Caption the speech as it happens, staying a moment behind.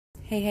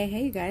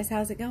Hey, you guys,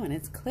 how's it going?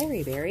 It's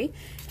Clary Berry,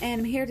 and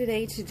I'm here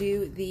today to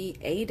do the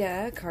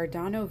ADA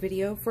Cardano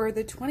video for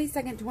the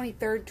 22nd,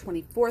 23rd,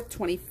 24th,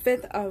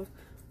 25th of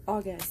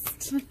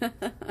August.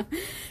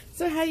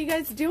 So how you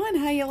guys doing?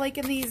 How you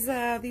liking these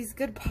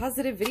good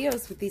positive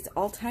videos with these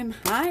all-time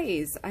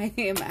highs? I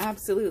am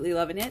absolutely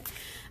loving it.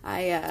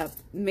 I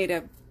made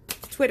a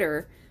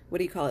Twitter, what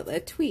do you call it, a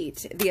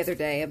tweet the other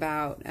day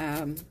about,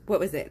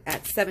 what was it,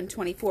 at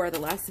 7:24, the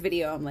last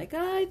video. I'm like,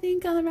 I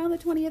think on around the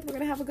 20th, we're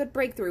going to have a good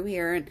breakthrough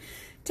here. And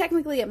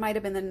technically it might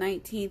have been the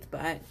 19th,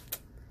 but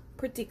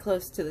pretty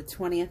close to the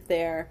 20th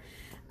there.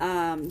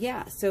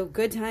 Yeah, so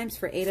good times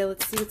for ADA.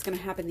 Let's see what's going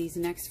to happen these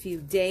next few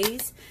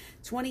days.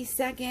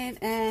 22nd,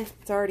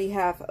 it's already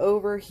half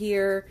over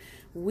here.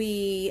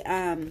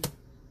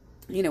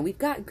 You know, we've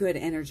got good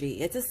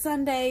energy. It's a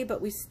Sunday,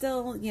 but we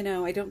still, you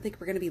know, I don't think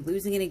we're going to be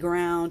losing any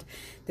ground.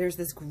 There's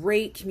this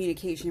great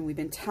communication we've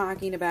been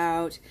talking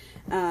about.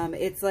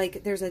 It's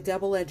like there's a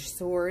double-edged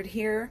sword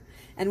here,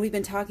 and we've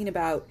been talking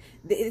about,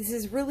 this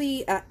is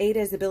really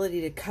ADA's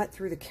ability to cut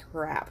through the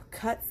crap,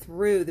 cut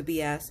through the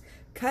BS,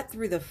 cut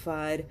through the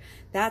FUD.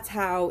 That's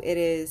how it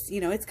is. You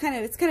know, it's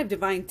kind of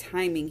divine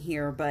timing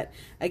here, but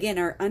again,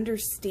 our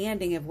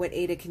understanding of what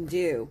ADA can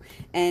do.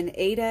 And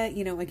ADA,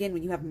 you know, again,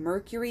 when you have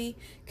Mercury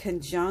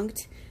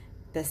conjunct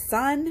the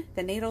sun,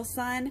 the natal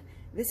sun,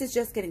 this is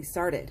just getting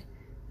started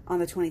on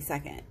the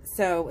 22nd.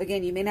 So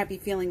again, you may not be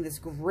feeling this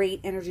great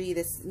energy,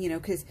 this, you know,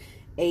 because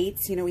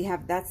eights, you know, we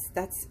have,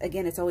 that's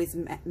again, it's always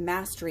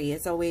mastery.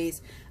 It's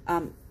always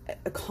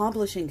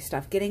accomplishing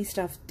stuff, getting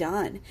stuff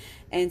done.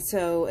 And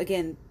so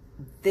again,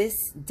 this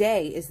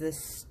day is the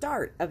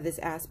start of this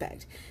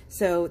aspect.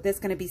 So there's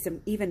going to be some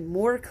even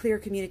more clear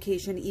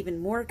communication, even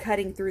more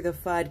cutting through the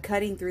FUD,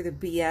 cutting through the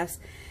BS,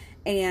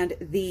 and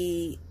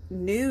the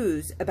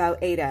news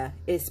about ADA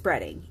is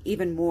spreading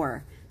even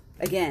more.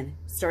 Again,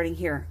 starting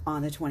here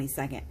on the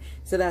 22nd.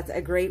 So that's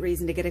a great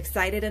reason to get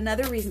excited.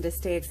 Another reason to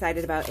stay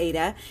excited about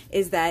ADA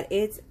is that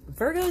it's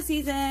Virgo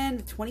season,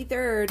 the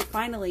 23rd,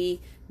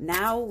 finally.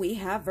 Now we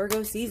have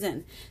Virgo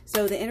season.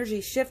 So the energy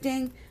is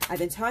shifting. I've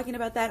been talking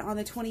about that on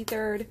the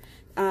 23rd.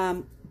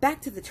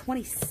 Back to the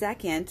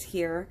 22nd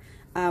here.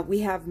 We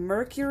have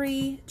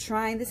Mercury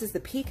trine. This is the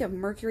peak of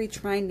Mercury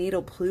trine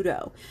natal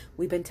Pluto.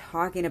 We've been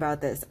talking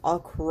about this all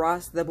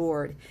across the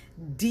board.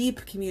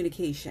 Deep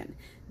communication,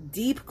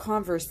 deep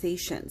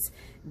conversations,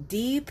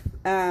 deep,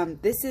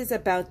 this is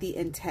about the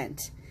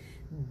intent.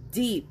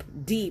 Deep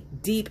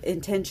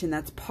intention.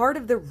 That's part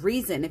of the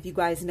reason, if you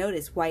guys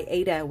notice, why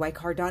ADA, why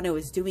Cardano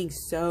is doing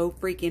so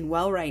freaking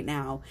well right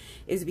now,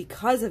 is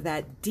because of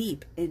that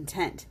deep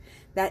intent,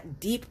 that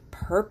deep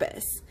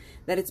purpose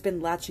that it's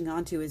been latching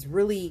onto is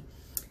really,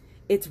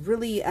 it's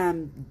really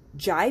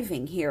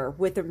jiving here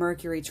with the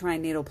Mercury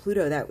trine natal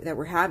Pluto that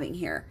we're having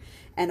here,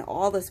 and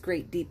all this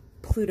great deep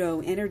Pluto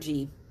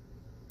energy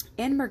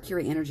and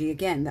Mercury energy.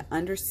 Again, the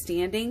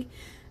understanding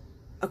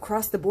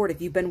across the board.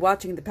 If you've been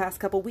watching the past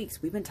couple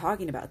weeks, we've been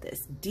talking about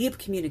this deep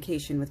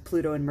communication with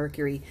Pluto and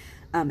Mercury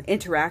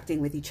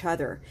interacting with each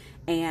other,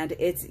 and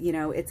it's, you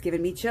know, it's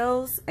giving me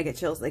chills. I get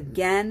chills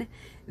again.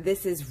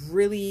 This is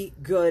really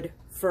good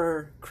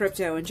for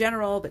crypto in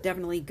general, but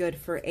definitely good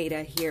for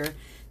ADA here.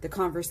 The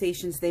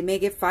conversations, they may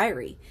get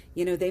fiery,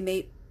 you know, they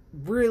may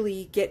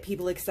really get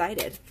people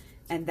excited,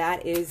 and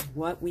that is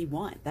what we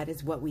want. That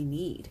is what we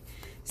need.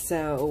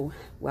 So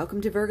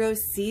welcome to Virgo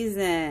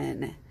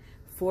season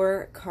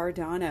for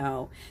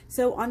Cardano.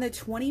 So on the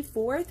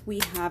 24th, we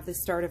have the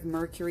start of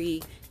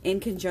Mercury in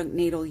conjunct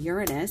natal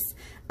Uranus.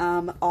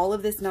 All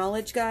of this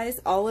knowledge,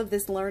 guys, all of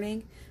this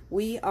learning,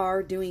 we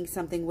are doing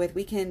something with.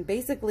 We can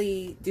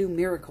basically do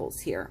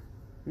miracles here,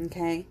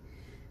 okay?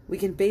 We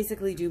can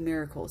basically do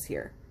miracles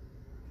here.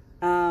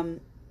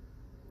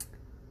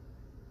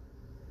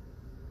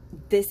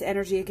 This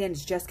energy, again,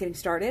 is just getting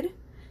started.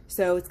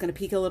 So it's going to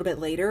peak a little bit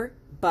later,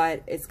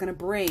 but it's going to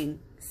bring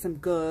some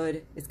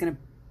good, it's going to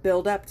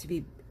build up to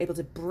be able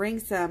to bring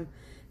some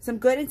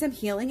good and some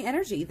healing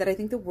energy that I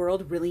think the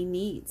world really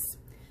needs.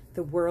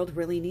 The world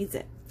really needs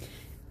it.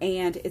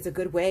 And it's a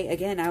good way.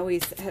 Again, I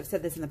always have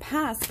said this in the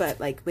past, but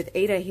like with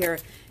ADA here,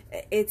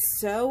 it's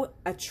so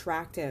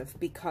attractive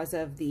because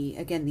of the,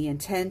 again, the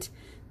intent,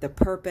 the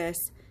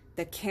purpose,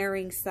 the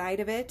caring side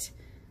of it.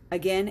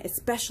 Again,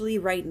 especially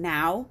right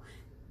now,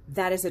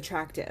 that is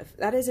attractive.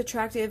 That is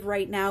attractive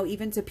right now,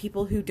 even to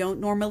people who don't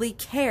normally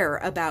care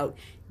about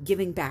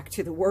giving back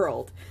to the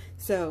world.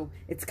 So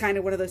it's kind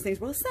of one of those things,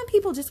 well, some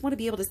people just want to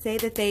be able to say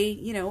that they,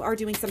 you know, are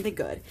doing something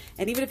good.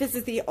 And even if this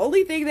is the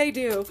only thing they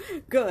do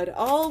good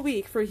all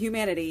week for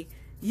humanity,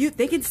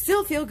 they can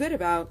still feel good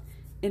about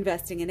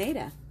investing in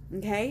ADA.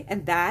 Okay.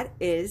 And that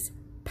is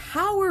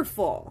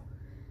powerful,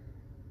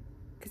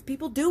 because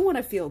people do want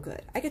to feel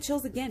good. I get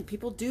chills again.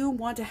 People do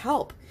want to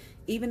help,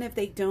 even if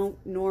they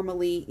don't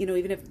normally, you know,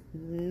 even if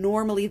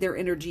normally their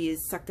energy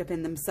is sucked up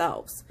in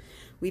themselves.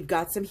 We've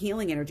got some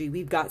healing energy.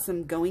 We've got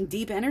some going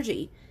deep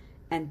energy.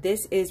 And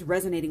this is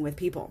resonating with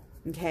people,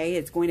 okay?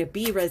 It's going to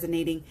be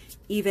resonating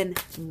even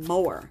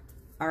more,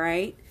 all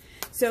right?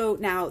 So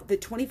now the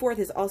 24th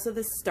is also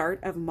the start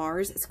of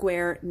Mars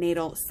square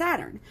natal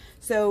Saturn.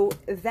 So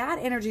that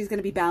energy is going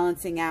to be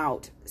balancing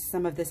out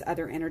some of this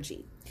other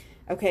energy.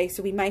 Okay,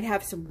 so we might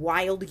have some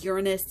wild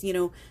Uranus, you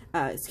know,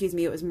 excuse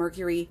me, it was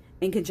Mercury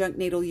in conjunct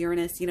natal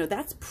Uranus. You know,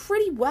 that's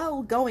pretty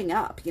well going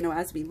up, you know,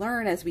 as we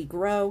learn, as we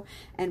grow.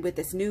 And with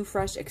this new,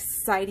 fresh,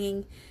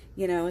 exciting,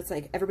 you know, it's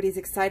like everybody's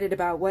excited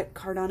about what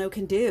Cardano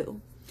can do.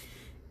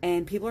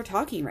 And people are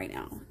talking right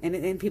now,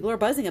 and people are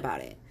buzzing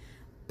about it.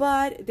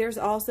 But there's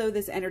also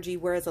this energy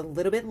where it's a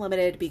little bit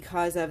limited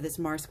because of this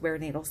Mars square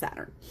natal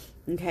Saturn.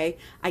 Okay.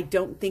 I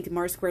don't think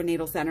Mars square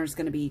natal Saturn is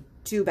going to be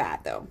too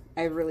bad, though.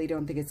 I really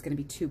don't think it's going to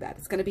be too bad.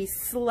 It's going to be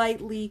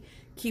slightly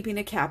keeping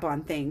a cap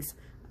on things.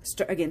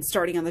 Again,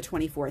 starting on the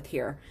 24th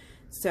here.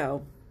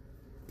 So,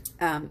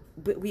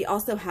 but we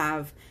also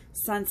have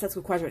Sun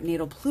sesquiquadrant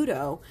natal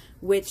Pluto,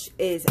 which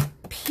is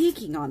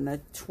peaking on the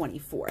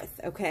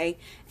 24th. Okay.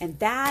 And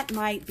that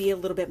might be a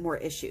little bit more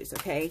issues.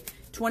 Okay.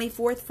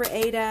 24th for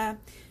Ada.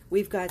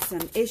 We've got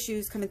some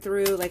issues coming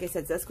through. Like I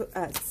said,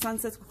 Sun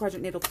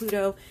sesquiquadrant natal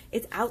Pluto.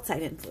 It's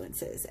outside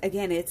influences.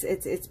 Again, it's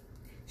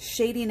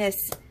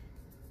shadiness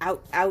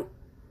out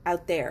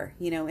there,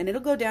 you know, and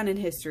it'll go down in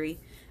history.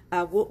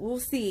 We'll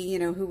see, you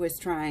know, who was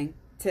trying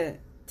to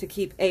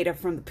keep Ada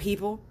from the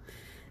people.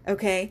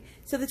 Okay.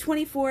 So the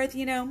 24th,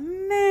 you know,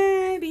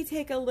 maybe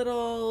take a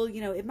little, you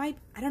know, it might,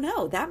 I don't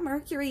know, that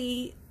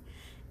Mercury,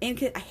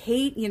 I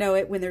hate, you know,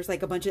 it when there's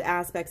like a bunch of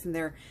aspects and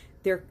they're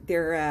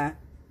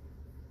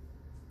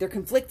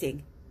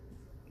conflicting,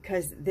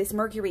 because this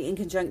Mercury in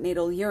conjunct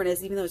natal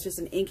Uranus, even though it's just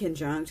an in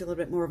conjunct, a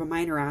little bit more of a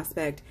minor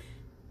aspect,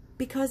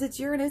 because it's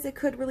Uranus, it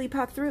could really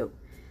pop through.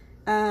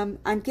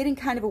 I'm getting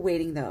kind of a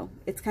weighting though.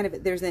 It's kind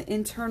of, there's an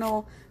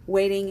internal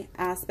weighting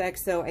aspect.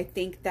 So I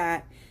think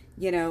that,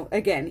 you know,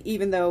 again,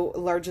 even though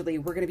largely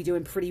we're going to be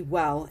doing pretty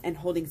well and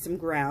holding some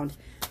ground,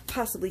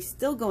 possibly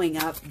still going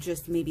up,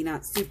 just maybe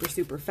not super,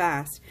 super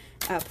fast,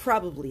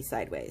 probably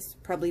sideways,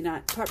 probably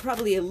not,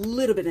 probably a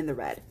little bit in the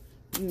red,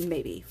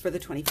 maybe for the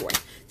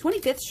 24th.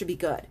 25th should be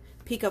good.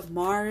 Peak of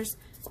Mars,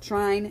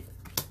 trine,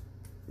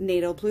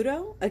 natal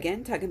Pluto.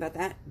 Again, talking about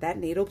that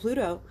natal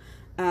Pluto.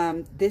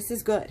 This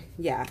is good.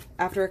 Yeah.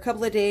 After a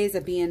couple of days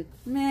of being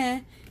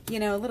meh, you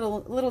know, a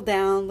little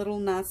down, little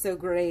not so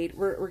great,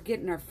 we're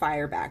getting our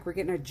fire back. We're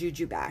getting our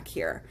juju back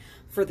here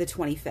for the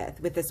 25th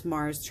with this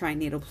Mars trine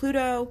natal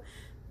Pluto.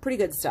 Pretty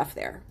good stuff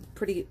there.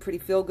 Pretty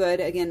feel good.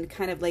 Again,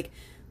 kind of like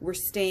we're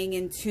staying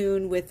in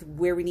tune with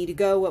where we need to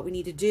go, what we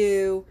need to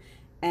do,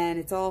 and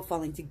it's all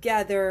falling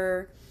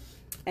together.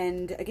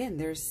 And again,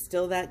 there's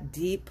still that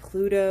deep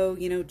Pluto,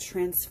 you know,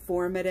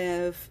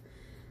 transformative,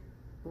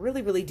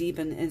 really, really deep,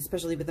 and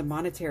especially with the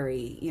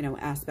monetary, you know,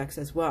 aspects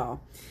as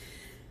well.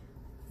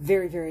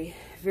 Very, very,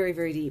 very,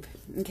 very deep.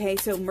 Okay,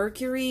 so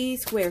Mercury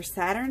square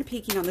Saturn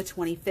peaking on the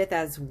 25th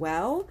as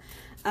well.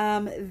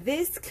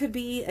 This could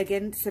be,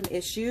 again, some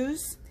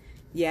issues.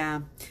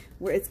 Yeah,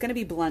 where it's going to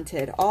be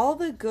blunted. All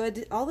the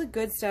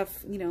good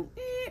stuff, you know,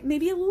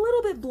 maybe a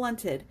little bit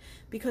blunted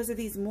because of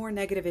these more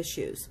negative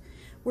issues.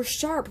 We're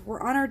sharp.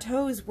 We're on our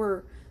toes. We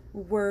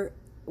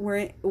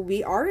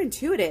are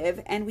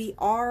intuitive, and we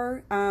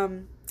are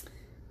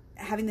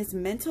having this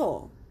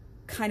mental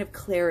kind of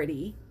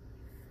clarity,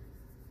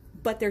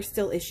 but there's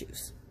still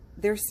issues.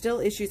 There's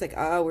still issues like,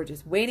 oh, we're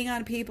just waiting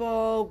on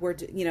people.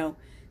 You know,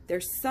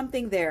 there's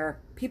something there.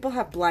 People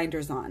have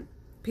blinders on.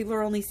 People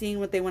are only seeing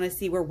what they want to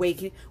see. We're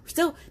waking.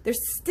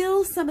 There's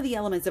still some of the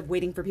elements of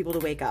waiting for people to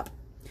wake up.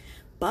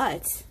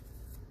 But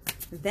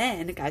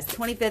then, guys,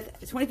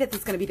 25th is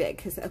going to be big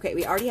because, okay,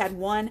 we already had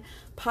one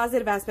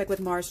positive aspect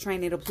with Mars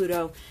trine natal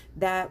Pluto.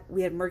 That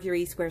we had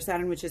Mercury square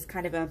Saturn, which is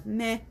kind of a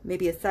meh,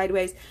 maybe a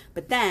sideways.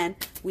 But then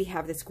we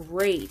have this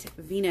great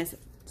Venus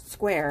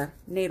square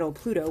natal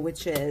Pluto,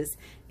 which is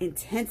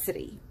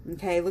intensity.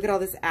 Okay, look at all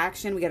this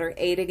action. We got our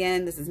 8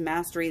 again. This is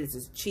mastery. This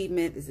is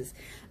achievement. This is,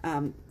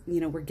 you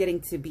know, we're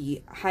getting to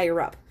be higher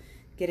up,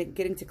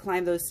 getting to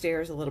climb those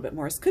stairs a little bit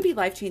more. This could be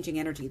life-changing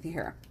energy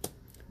here.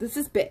 This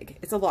is big.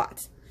 It's a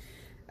lot.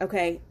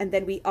 Okay, and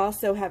then we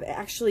also have,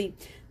 actually,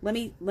 let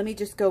me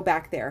just go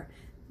back there.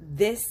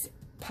 This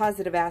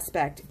positive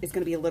aspect is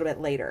going to be a little bit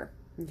later.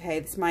 Okay,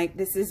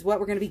 this is what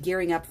we're going to be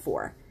gearing up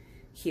for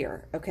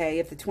here. Okay,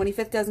 if the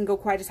 25th doesn't go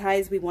quite as high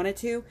as we want it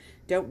to,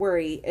 don't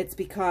worry. It's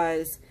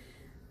because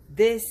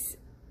this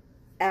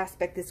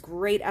aspect, this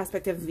great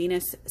aspect of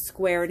Venus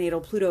square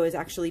natal Pluto is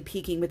actually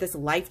peaking with this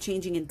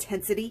life-changing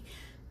intensity,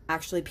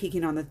 actually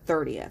peaking on the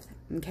 30th.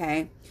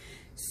 Okay.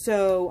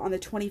 So on the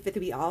 25th,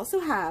 we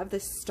also have the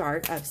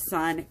start of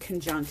Sun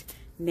conjunct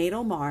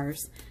natal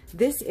Mars.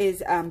 This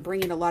is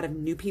bringing a lot of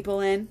new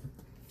people in.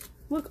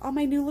 Look, all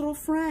my new little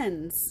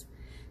friends.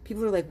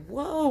 People are like,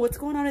 whoa, what's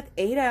going on with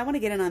Ada? I want to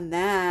get in on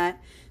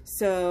that.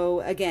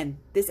 So again,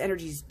 this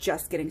energy is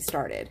just getting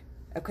started.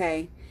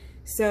 Okay.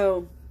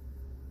 So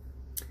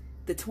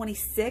the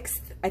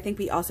 26th, I think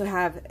we also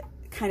have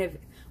kind of,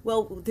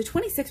 well, the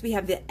 26th, we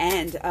have the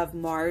end of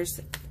Mars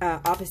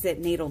opposite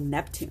natal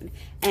Neptune.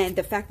 And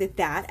the fact that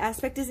that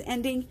aspect is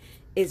ending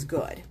is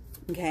good.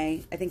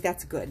 Okay, I think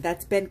that's good.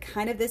 That's been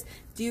kind of this.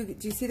 Do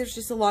you see? There's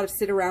just a lot of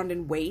sit around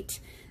and wait.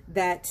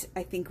 That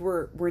I think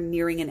we're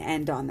nearing an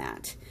end on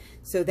that.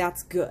 So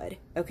that's good.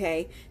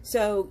 Okay,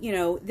 so you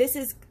know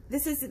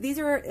these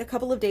are a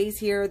couple of days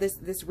here.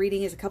 This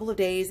reading is a couple of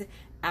days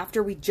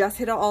after we just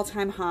hit an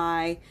all-time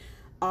high.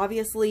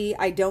 Obviously,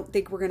 I don't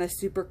think we're going to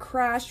super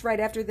crash right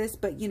after this,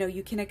 but you know,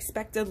 you can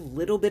expect a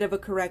little bit of a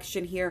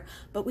correction here,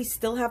 but we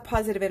still have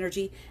positive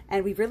energy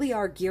and we really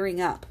are gearing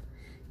up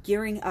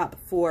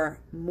for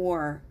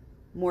more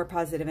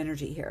positive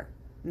energy here.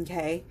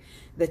 Okay.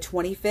 The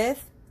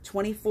 25th,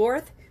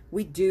 24th,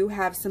 we do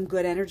have some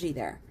good energy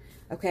there.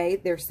 Okay.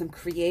 There's some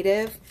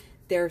creative,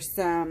 there's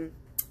some,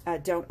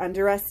 don't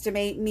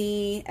underestimate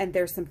me. And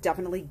there's some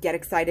definitely get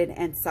excited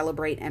and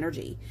celebrate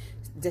energy,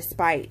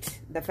 despite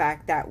the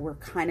fact that we're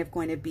kind of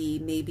going to be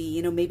maybe,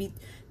 you know, maybe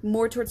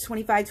more towards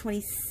 25,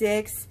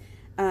 26,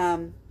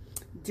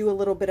 do a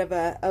little bit of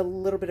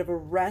a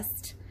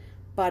rest.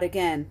 But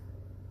again,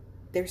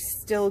 there's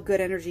still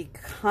good energy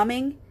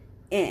coming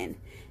in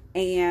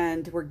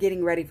and we're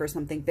getting ready for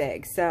something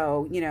big.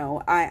 So, you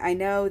know, I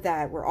know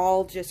that we're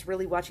all just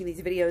really watching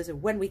these videos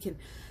of when we can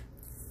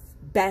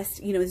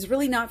best, you know, this is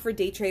really not for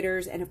day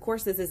traders. And of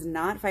course, this is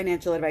not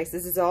financial advice.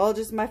 This is all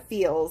just my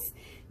feels,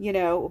 you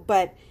know,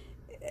 but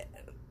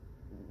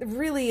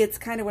really it's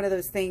kind of one of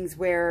those things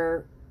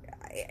where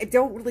I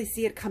don't really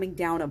see it coming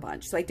down a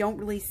bunch. So I don't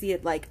really see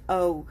it like,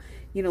 oh,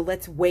 you know,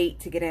 let's wait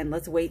to get in.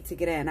 Let's wait to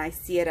get in. I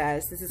see it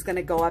as this is going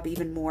to go up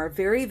even more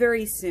very,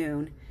 very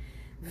soon.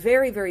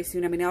 Very, very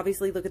soon. I mean,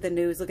 obviously, look at the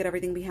news. Look at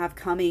everything we have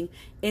coming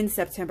in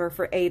September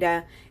for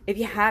ADA. If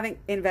you haven't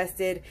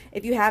invested,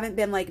 if you haven't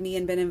been like me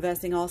and been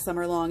investing all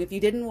summer long, if you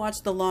didn't watch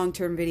the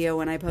long-term video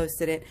when I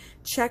posted it,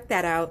 check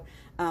that out.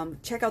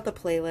 Check out the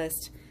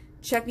playlist.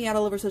 Check me out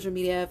all over social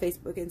media,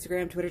 Facebook,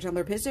 Instagram, Twitter,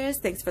 Tumblr, Pinterest.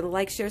 Thanks for the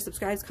likes, shares,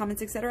 subscribes,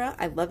 comments, etc.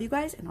 I love you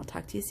guys, and I'll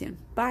talk to you soon.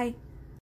 Bye.